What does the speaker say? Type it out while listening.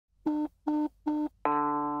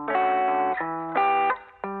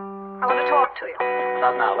to you.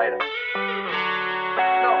 Not now, later.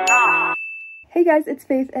 No, now. Hey guys, it's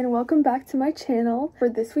Faith and welcome back to my channel. For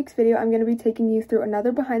this week's video, I'm going to be taking you through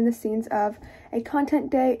another behind the scenes of a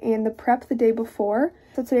content day and the prep the day before.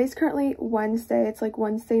 So today's currently Wednesday. It's like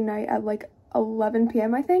Wednesday night at like 11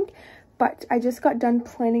 p.m. I think. But I just got done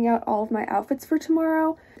planning out all of my outfits for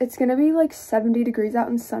tomorrow. It's going to be like 70 degrees out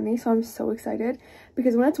and sunny, so I'm so excited.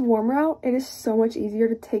 Because when it's warmer out, it is so much easier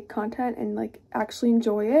to take content and like actually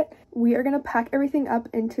enjoy it. We are going to pack everything up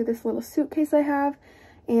into this little suitcase I have.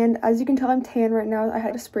 And as you can tell, I'm tan right now. I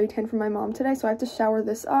had a spray tan from my mom today, so I have to shower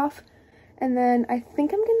this off. And then I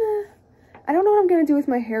think I don't know what I'm gonna do with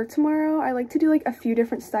my hair tomorrow. I like to do like a few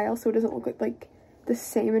different styles so it doesn't look like the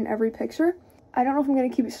same in every picture. I don't know if I'm gonna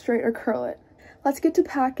keep it straight or curl it. Let's get to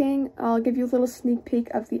packing. I'll give you a little sneak peek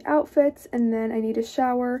of the outfits, and then I need a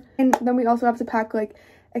shower. And then we also have to pack like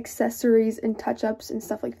accessories and touch-ups and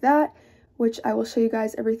stuff like that, which I will show you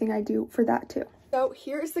guys everything I do for that too. So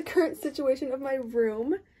here is the current situation of my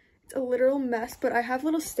room. It's a literal mess, but I have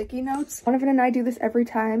little sticky notes. Donovan and I do this every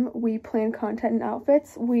time we plan content and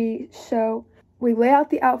outfits. We lay out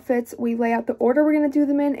the outfits, we lay out the order we're gonna do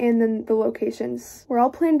them in, and then the locations. We're all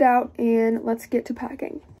planned out, and let's get to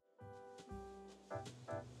packing.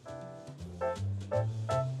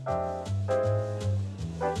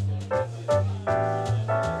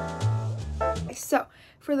 So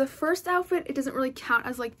for the first outfit, it doesn't really count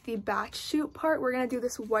as like the batch shoot part. We're gonna do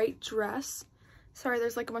this white dress. Sorry,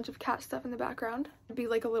 there's like a bunch of cat stuff in the background. It'd be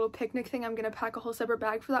like a little picnic thing. I'm gonna pack a whole separate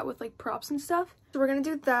bag for that with like props and stuff. So we're gonna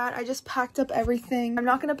do that. I just packed up everything. I'm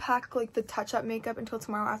not gonna pack like the touch-up makeup until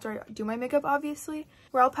tomorrow after I do my makeup, obviously.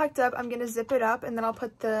 We're all packed up. I'm gonna zip it up and then I'll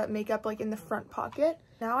put the makeup like in the front pocket.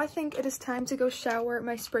 Now I think it is time to go shower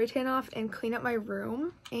my spray tan off and clean up my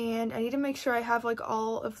room. And I need to make sure I have like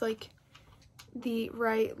all of like the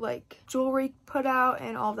right like jewelry put out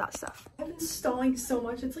and all of that stuff. I've been stalling so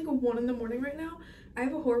much. It's like 1 in the morning right now. I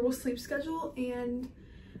have a horrible sleep schedule and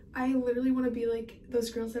I literally want to be like those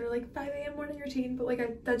girls that are like 5 a.m. morning routine, but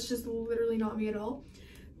like that's just literally not me at all.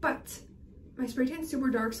 But my spray tan's super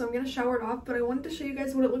dark, so I'm gonna shower it off, but I wanted to show you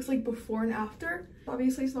guys what it looks like before and after.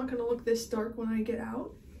 Obviously it's not gonna look this dark when I get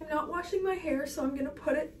out. I'm not washing my hair, so I'm gonna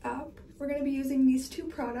put it up. We're gonna be using these two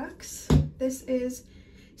products. This is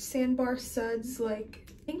Sandbar Suds like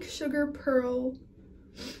pink sugar pearl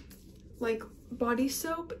like body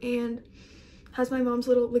soap, and has my mom's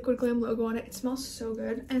little Liquid Glam logo on it. It smells so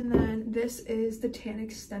good. And then this is the tan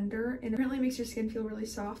extender, and apparently it makes your skin feel really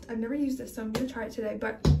soft. I've never used this, so I'm gonna try it today,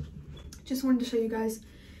 but just wanted to show you guys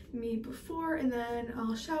me before, and then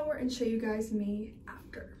I'll shower and show you guys me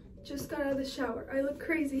after. Just got out of the shower. I look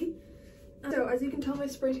crazy. So as you can tell, my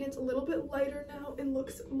spray tan's a little bit lighter now and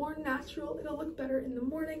looks more natural. It'll look better in the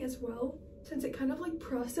morning as well, since it kind of like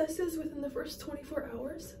processes within the first 24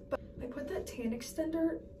 hours. But I put that tan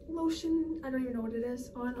extender lotion, I don't even know what it is,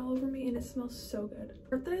 on all over me, and it smells so good. The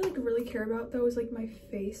part that I like really care about though is like my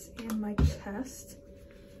face and my chest,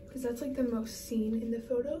 because that's like the most seen in the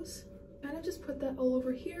photos. Kind of just put that all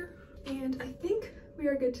over here, and I think we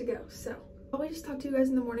are good to go. So I'll probably just talk to you guys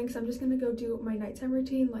in the morning because I'm just gonna go do my nighttime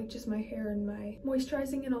routine, like just my hair and my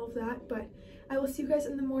moisturizing and all of that. But I will see you guys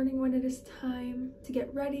in the morning when it is time to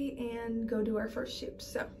get ready and go do our first shoot.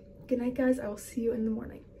 So good night guys, I will see you in the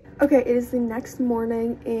morning. Okay, it is the next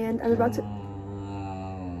morning and I'm about to...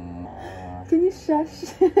 Can you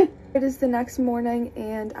shush? It is the next morning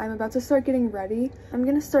and I'm about to start getting ready. I'm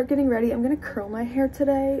gonna start getting ready. I'm gonna curl my hair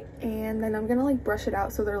today, and then I'm gonna like brush it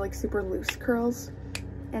out so they're like super loose curls.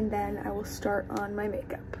 And then I will start on my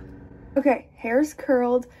makeup. Okay, hair's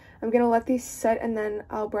curled. I'm gonna let these set and then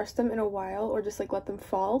I'll brush them in a while, or just like let them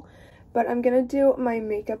fall. But I'm gonna do my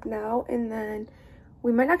makeup now, and then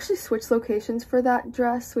we might actually switch locations for that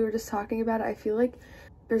dress. We were just talking about it. I feel like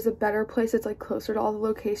there's a better place that's like closer to all the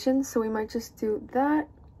locations, so we might just do that.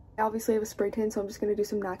 I obviously have a spray tan, so I'm just gonna do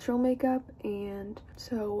some natural makeup, and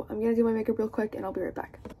so I'm gonna do my makeup real quick and I'll be right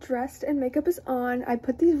back. Dressed and makeup is on. I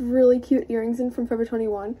put these really cute earrings in from Forever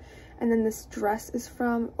 21, and then this dress is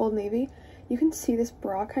from Old Navy. You can see this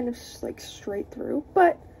bra kind of like straight through,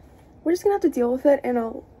 but we're just gonna have to deal with it, and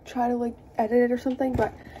I'll try to like edit it or something.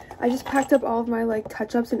 But I just packed up all of my like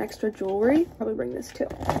touch-ups and extra jewelry. Probably bring this too.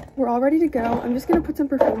 We're all ready to go. I'm just gonna put some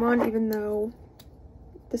perfume on, even though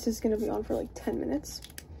this is gonna be on for like 10 minutes.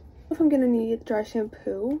 If I'm gonna need dry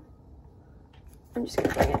shampoo, I'm just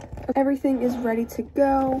gonna bring it. Okay, everything is ready to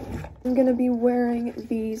go. I'm gonna be wearing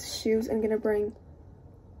these shoes and gonna bring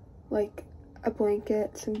like a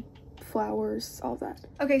blanket, some flowers, all that.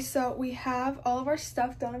 Okay, so we have all of our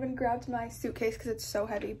stuff. Donovan grabbed my suitcase because it's so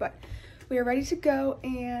heavy, but We are ready to go,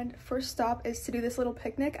 and first stop is to do this little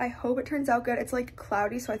picnic. I hope it turns out good. It's like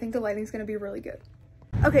cloudy, so I think the lighting's gonna be really good.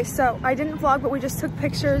 Okay, so I didn't vlog, but we just took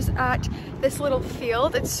pictures at this little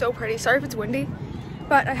field. It's so pretty. Sorry if it's windy,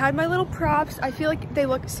 but I had my little props. I feel like they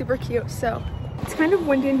look super cute. So it's kind of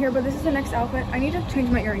windy in here, but this is the next outfit. I need to change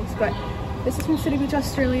my earrings, but this is from City Beach,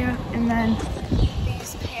 Australia. And then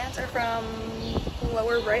these pants are from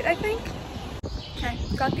lower right, I think. Okay,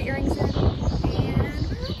 got the earrings in, and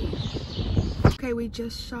okay, we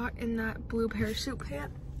just shot in that blue parachute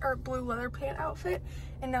pant, or blue leather pant outfit,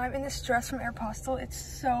 and now I'm in this dress from Aeropostale. It's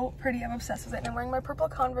so pretty. I'm obsessed with it, and I'm wearing my purple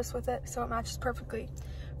Converse with it, so it matches perfectly.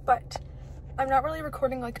 But I'm not really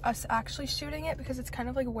recording like us actually shooting it because it's kind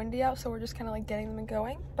of like windy out, so we're just kind of like getting them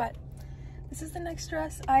going. But this is the next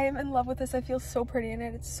dress. I am in love with this. I feel so pretty in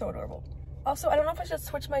it. It's so adorable. Also, I don't know if I should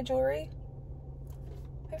switch my jewelry.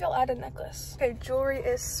 Maybe I'll add a necklace. Okay, jewelry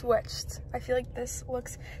is switched. I feel like this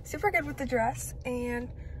looks super good with the dress, and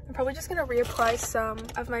I'm probably just gonna reapply some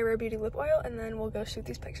of my Rare Beauty lip oil, and then we'll go shoot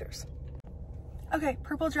these pictures. Okay,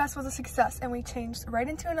 purple dress was a success, and we changed right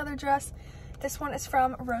into another dress. This one is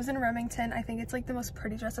from Rose & Remington. I think it's like the most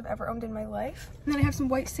pretty dress I've ever owned in my life. And then I have some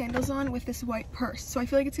white sandals on with this white purse. So I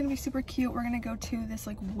feel like it's gonna be super cute. We're gonna go to this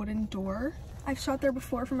like wooden door. I've shot there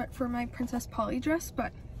before for my Princess Polly dress,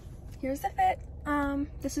 but here's the fit.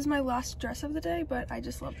 This is my last dress of the day, but I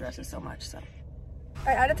just love dresses so much, so.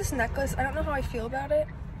 I added this necklace. I don't know how I feel about it.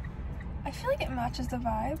 I feel like it matches the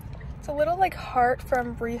vibe. It's a little like heart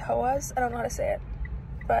from Rihoas. I don't know how to say it,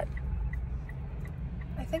 but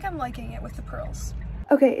I think I'm liking it with the pearls.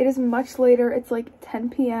 Okay, it is much later. It's like 10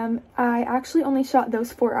 p.m. I actually only shot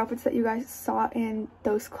those 4 outfits that you guys saw in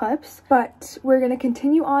those clips, but we're gonna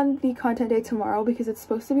continue on the content day tomorrow because it's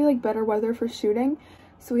supposed to be like better weather for shooting.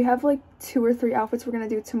 So we have like 2 or 3 outfits we're gonna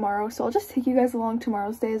do tomorrow. So I'll just take you guys along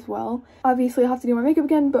tomorrow's day as well. Obviously I'll have to do my makeup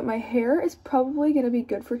again, but my hair is probably gonna be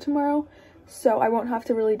good for tomorrow. So I won't have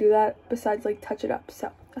to really do that besides like touch it up.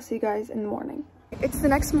 So I'll see you guys in the morning. It's the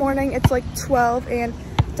next morning, it's like 12, and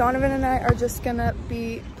Donovan and I are just gonna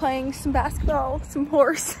be playing some basketball, some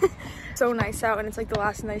horse. So nice out, and it's like the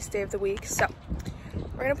last nice day of the week. So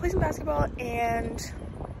we're gonna play some basketball, and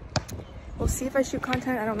we'll see if I shoot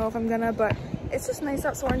content. I don't know if I'm gonna, but it's just nice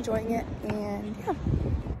out, so we're enjoying it, and yeah.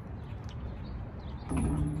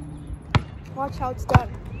 Watch how it's done.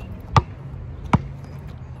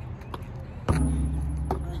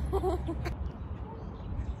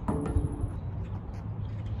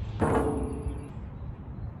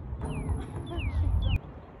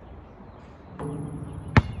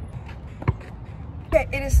 Okay,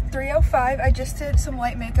 it is 3:05. I just did some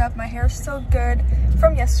light makeup. My hair's still good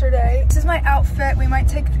from yesterday. This is my outfit. We might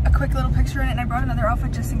take a quick little picture in it, and I brought another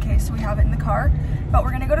outfit just in case, so we have it in the car. But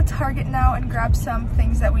we're gonna go to Target now and grab some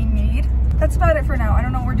things that we need. That's about it for now. I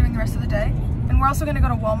don't know what we're doing the rest of the day. And we're also gonna go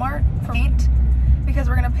to Walmart for paint because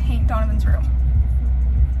we're gonna paint Donovan's room.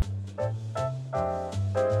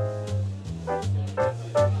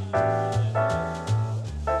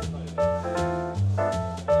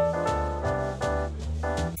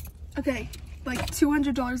 Okay, like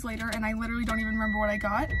 $200 later, and I literally don't even remember what I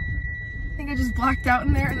got. I think I just blacked out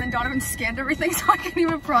in there, and then Donovan scanned everything so I couldn't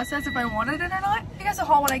even process if I wanted it or not. I guess a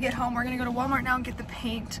haul when I get home. We're gonna go to Walmart now and get the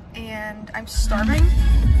paint, and I'm starving.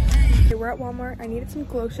 Okay, we're at Walmart. I needed some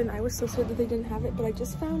lotion. I was so sad that they didn't have it, but I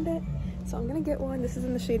just found it. So I'm gonna get one. This is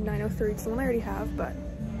in the shade 903. It's the one I already have, but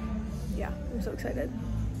yeah, I'm so excited.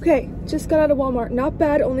 Okay, just got out of Walmart. Not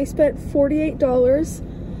bad, only spent $48.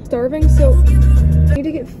 Starving, so I need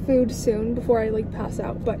to get food soon before I like pass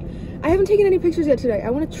out, but I haven't taken any pictures yet today. I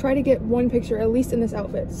want to try to get one picture at least in this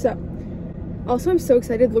outfit. So also I'm so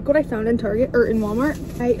excited. Look what I found in Target or in Walmart.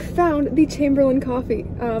 I found the Chamberlain coffee.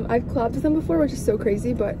 I've collabed with them before, which is so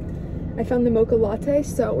crazy, but I found the mocha latte,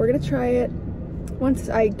 so we're gonna try it once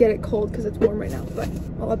I get it cold because it's warm right now, but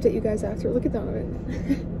I'll update you guys after. Look at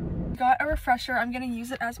Donovan. Got a refresher. I'm gonna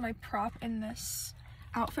use it as my prop in this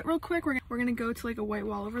outfit real quick. We're gonna go to like a white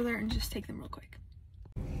wall over there and just take them real quick.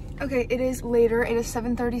 Okay, it is later. It is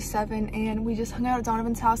 7:37, and we just hung out at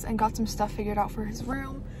Donovan's house and got some stuff figured out for his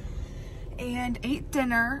room and ate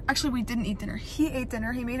dinner. Actually, we didn't eat dinner. He ate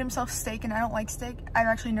dinner. He made himself steak, and I don't like steak. I've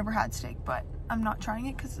actually never had steak, but I'm not trying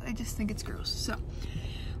it because I just think it's gross. So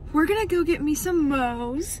we're gonna go get me some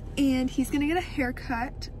Moe's, and he's gonna get a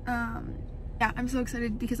haircut. Yeah, I'm so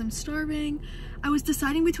excited because I'm starving. I was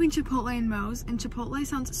deciding between Chipotle and Moe's, and Chipotle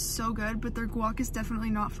sounds so good, but their guac is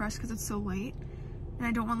definitely not fresh because it's so late, and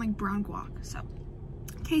I don't want like brown guac, so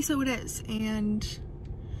queso it is. And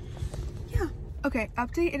yeah, okay,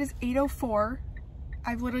 update, it is 8:04.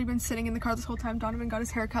 I've literally been sitting in the car this whole time. Donovan got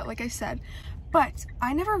his haircut like I said, But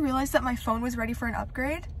I never realized that my phone was ready for an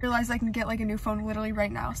upgrade. I realized I can get like a new phone literally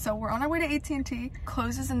right now. So we're on our way to AT&T.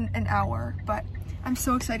 Closes in an hour, but I'm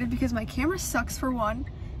so excited because my camera sucks for one,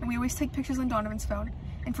 and we always take pictures on Donovan's phone.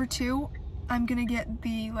 And for two, I'm gonna get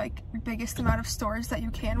the like biggest amount of storage that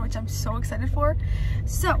you can, which I'm so excited for.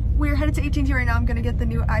 So we're headed to AT&T right now. I'm gonna get the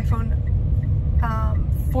new iPhone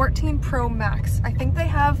 14 Pro Max. I think they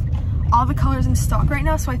have all the colors in stock right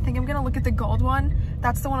now, so I think I'm gonna look at the gold one.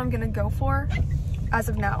 That's the one I'm gonna go for as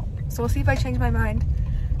of now. So we'll see if I change my mind,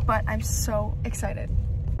 but I'm so excited.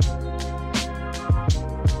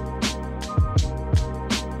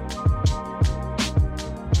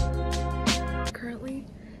 Currently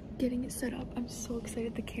getting it set up. I'm so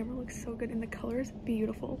excited. The camera looks so good and the color is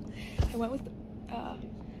beautiful. I went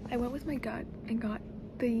with my gut and got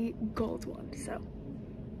the gold one. So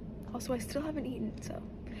also I still haven't eaten, so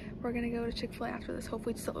we're gonna go to Chick-fil-A after this.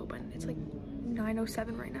 Hopefully it's still open. It's like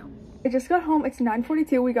 9:07 right now. I just got home. It's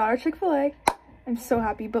 9:42. We got our Chick-fil-A. I'm so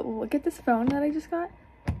happy, but look at this phone that I just got.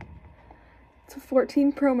 It's a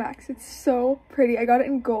 14 Pro Max. It's so pretty. I got it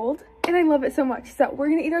in gold and I love it so much. So we're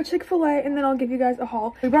gonna eat our Chick-fil-A and then I'll give you guys a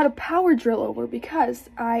haul. We brought a power drill over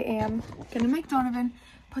because I am gonna make Donovan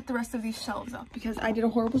put the rest of these shelves up because I did a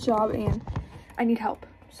horrible job and I need help.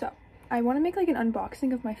 So I want to make like an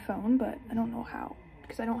unboxing of my phone, but I don't know how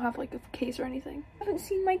because I don't have like a case or anything. I haven't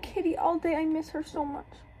seen my kitty all day. I miss her so much.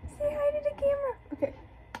 Say hi to the camera. Okay,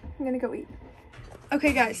 I'm gonna go eat.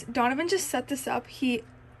 Okay guys, Donovan just set this up. He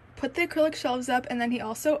put the acrylic shelves up and then he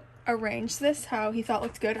also arranged this how he thought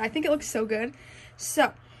looked good. I think it looks so good.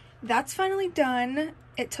 So that's finally done.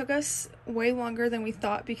 It took us way longer than we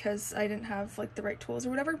thought because I didn't have like the right tools or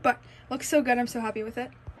whatever, but looks so good. I'm so happy with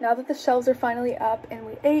it. Now that the shelves are finally up and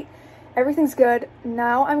we ate, everything's good.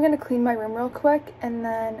 Now I'm gonna clean my room real quick and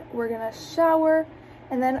then we're gonna shower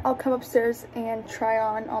and then I'll come upstairs and try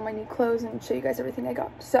on all my new clothes and show you guys everything I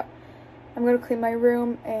got. So I'm gonna clean my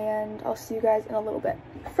room and I'll see you guys in a little bit.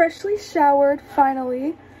 Freshly showered,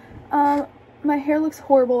 finally. My hair looks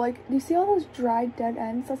horrible. Like, do you see all those dried dead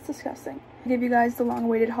ends? That's disgusting. I'll give you guys the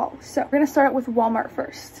long-awaited haul. So we're gonna start out with Walmart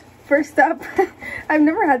first. First up, I've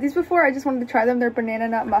never had these before. I just wanted to try them. They're banana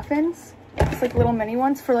nut muffins. It's like little mini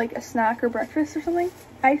ones for like a snack or breakfast or something.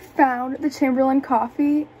 I found the Chamberlain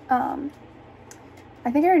coffee. I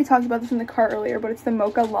think I already talked about this in the cart earlier, but it's the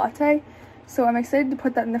mocha latte. So I'm excited to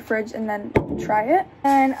put that in the fridge and then try it.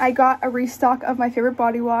 And I got a restock of my favorite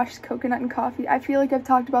body wash, coconut and coffee. I feel like I've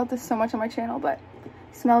talked about this so much on my channel, but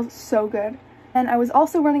it smells so good. And I was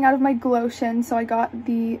also running out of my Glotion, so I got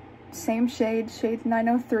the same shade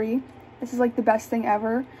 903. This is like the best thing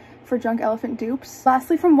ever for Drunk Elephant dupes.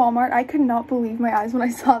 Lastly, from Walmart, I could not believe my eyes when I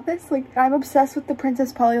saw this. Like, I'm obsessed with the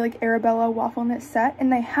Princess Polly like Arabella waffle knit set,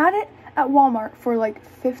 and they had it at Walmart for like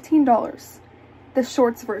 $15. The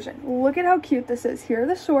shorts version. Look at how cute this is. Here are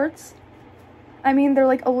the shorts. I mean, they're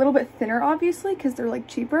like a little bit thinner obviously because they're like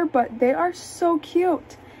cheaper, but they are so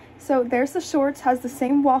cute. So there's the shorts, has the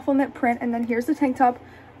same waffle knit print, and then here's the tank top.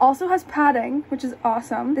 Also has padding, which is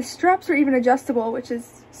awesome. The straps are even adjustable, which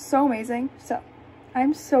is so amazing. So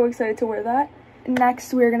I'm so excited to wear that.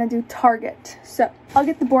 Next, we're gonna do Target. So I'll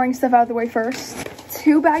get the boring stuff out of the way first.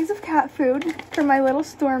 2 bags of cat food for my little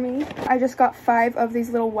Stormy. I just got 5 of these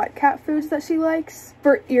little wet cat foods that she likes.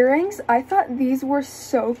 For earrings, I thought these were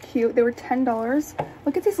so cute. They were $10.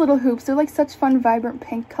 Look at these little hoops. They're like such fun, vibrant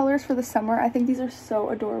pink colors for the summer. I think these are so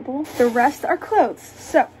adorable. The rest are clothes.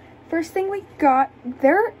 So first thing we got,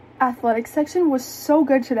 their athletic section was so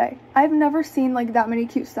good today. I've never seen like that many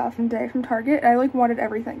cute stuff in a day from Target. I like wanted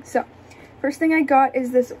everything. So first thing I got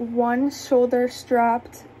is this one shoulder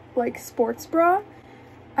strapped like sports bra.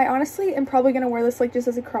 I honestly am probably gonna wear this like just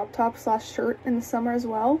as a crop top / shirt in the summer as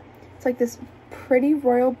well. It's like this pretty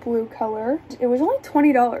royal blue color. It was only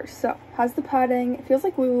 $20, so has the padding. It feels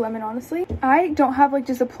like Lululemon, honestly. I don't have like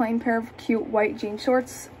just a plain pair of cute white jean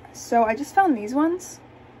shorts, so I just found these ones.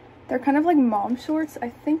 They're kind of like mom shorts. I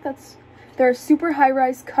think they're super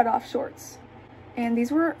high-rise cutoff shorts, and these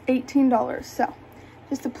were $18. So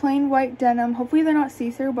just a plain white denim. Hopefully they're not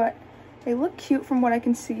see-through, but they look cute from what I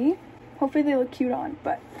can see. Hopefully they look cute on,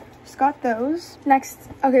 but just got those. Next,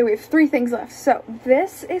 okay, we have 3 things left. So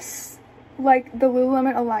this is like the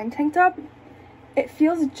Lululemon Align tank top. It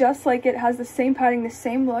feels just like it, has the same padding, the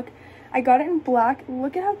same look. I got it in black.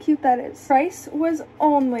 Look at how cute that is. Price was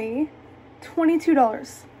only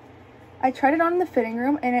 $22. I tried it on in the fitting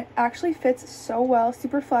room and it actually fits so well,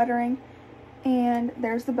 super flattering. And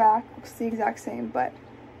there's the back, looks the exact same, but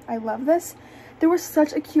I love this. There was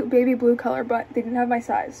such a cute baby blue color, but they didn't have my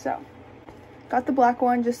size, so got the black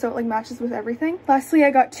one just so it like matches with everything. Lastly,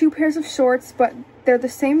 I got 2 pairs of shorts, but they're the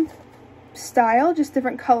same style, just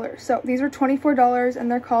different colors. So these are $24 and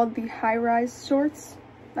they're called the high-rise shorts.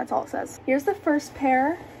 That's all it says. Here's the first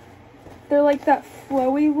pair. They're like that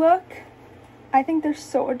flowy look. I think they're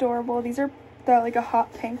so adorable. These are like a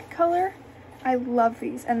hot pink color. I love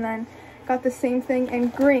these. And then got the same thing in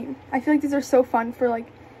green. I feel like these are so fun for like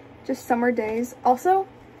just summer days. Also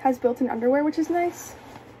has built-in underwear, which is nice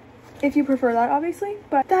if you prefer that, obviously.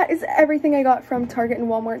 But that is everything I got from Target and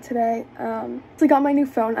Walmart today. So I got my new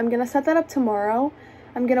phone. I'm gonna set that up tomorrow.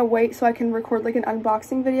 I'm gonna wait so I can record like an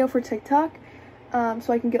unboxing video for TikTok,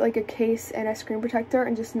 so I can get like a case and a screen protector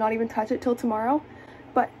and just not even touch it till tomorrow.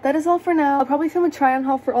 But that is all for now. I'll probably film a try-on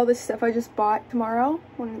haul for all this stuff I just bought tomorrow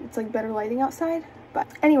when it's like better lighting outside. But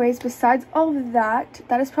anyways, besides all of that,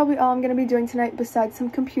 that is probably all I'm gonna be doing tonight besides some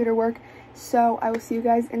computer work. So I will see you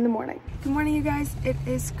guys in the morning. Good morning, you guys. It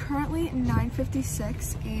is currently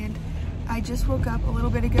 9:56 and I just woke up a little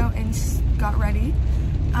bit ago and got ready.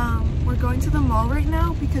 We're going to the mall right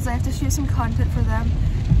now because I have to shoot some content for them.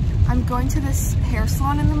 I'm going to this hair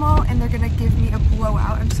salon in the mall and they're gonna give me a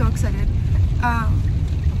blowout. I'm so excited.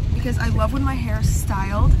 Because I love when my hair is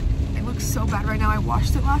styled. It looks so bad right now. I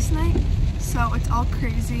washed it last night, so it's all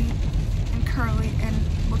crazy and curly and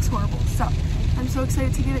looks horrible. So I'm so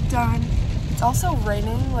excited to get it done. It's also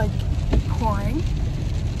raining, like pouring,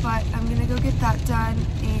 but I'm gonna go get that done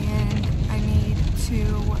and I need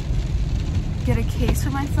to get a case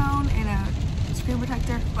for my phone and a screen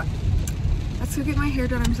protector, but let's go get my hair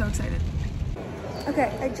done. I'm so excited.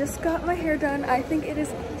 Okay, I just got my hair done. I think it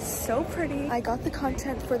is so pretty. I got the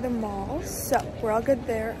content for the mall, so we're all good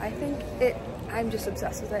there. I'm just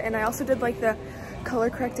obsessed with it. And I also did like the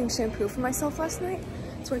color correcting shampoo for myself last night,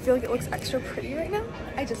 so I feel like it looks extra pretty right now.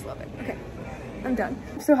 I just love it. Okay, I'm done.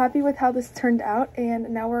 I'm so happy with how this turned out, and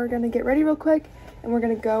now we're gonna get ready real quick and we're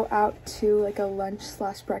gonna go out to like a lunch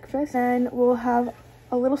 / breakfast and we'll have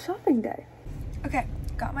a little shopping day. Okay,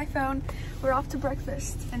 got my phone. We're off to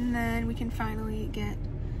breakfast and then we can finally get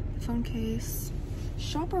the phone case,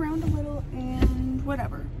 shop around a little, and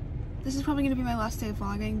whatever. This is probably gonna be my last day of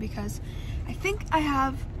vlogging because I think I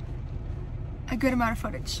have a good amount of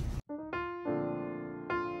footage.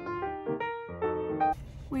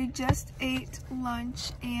 We just ate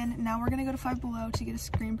lunch and now we're gonna go to Five Below to get a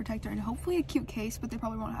screen protector and hopefully a cute case, but they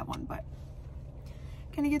probably won't have one, but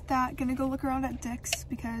gonna get that. Gonna go look around at Dick's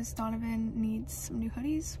because Donovan needs some new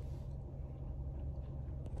hoodies.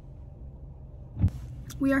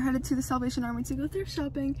 We are headed to the Salvation Army to go thrift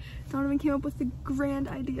shopping. Donovan came up with the grand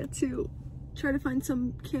idea to try to find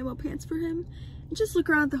some camo pants for him and just look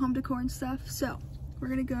around at the home decor and stuff. So we're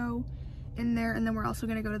gonna go in there and then we're also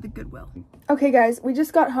gonna go to the Goodwill. Okay guys, we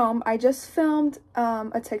just got home. I just filmed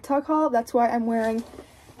a TikTok haul. That's why I'm wearing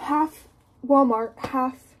half Walmart,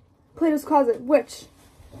 half Plato's Closet, which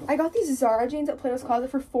I got these Zara jeans at Plato's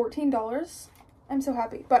Closet for $14. I'm so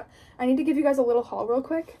happy. But I need to give you guys a little haul real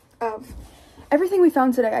quick of everything we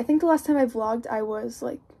found today. I think the last time I vlogged, I was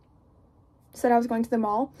like, said I was going to the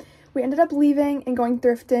mall. We ended up leaving and going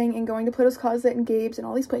thrifting and going to Plato's Closet and Gabe's and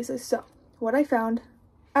all these places. So what I found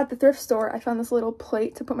at the thrift store, I found this little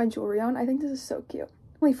plate to put my jewelry on. I think this is so cute.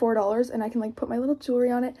 Only $4 and I can like put my little jewelry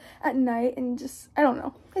on it at night and just, I don't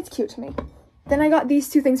know. It's cute to me. Then I got these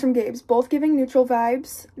two things from Gabe's, both giving neutral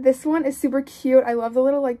vibes. This one is super cute. I love the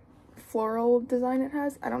little like floral design it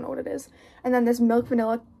has. I don't know what it is. And then this milk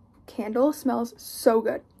vanilla candle smells so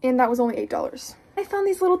good. And that was only $8. I found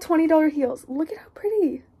these little $20 heels. Look at how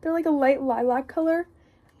pretty. They're like a light lilac color.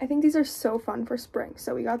 I think these are so fun for spring.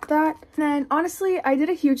 So we got that. And then honestly, I did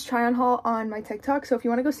a huge try on haul on my TikTok. So if you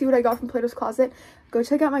want to go see what I got from Plato's Closet, go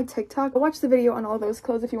check out my TikTok. Go watch the video on all those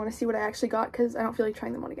clothes if you want to see what I actually got because I don't feel like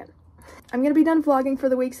trying them on again. I'm going to be done vlogging for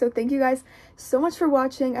the week, so thank you guys so much for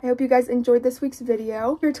watching. I hope you guys enjoyed this week's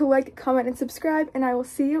video. Be sure to like, comment, and subscribe, and I will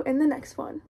see you in the next one.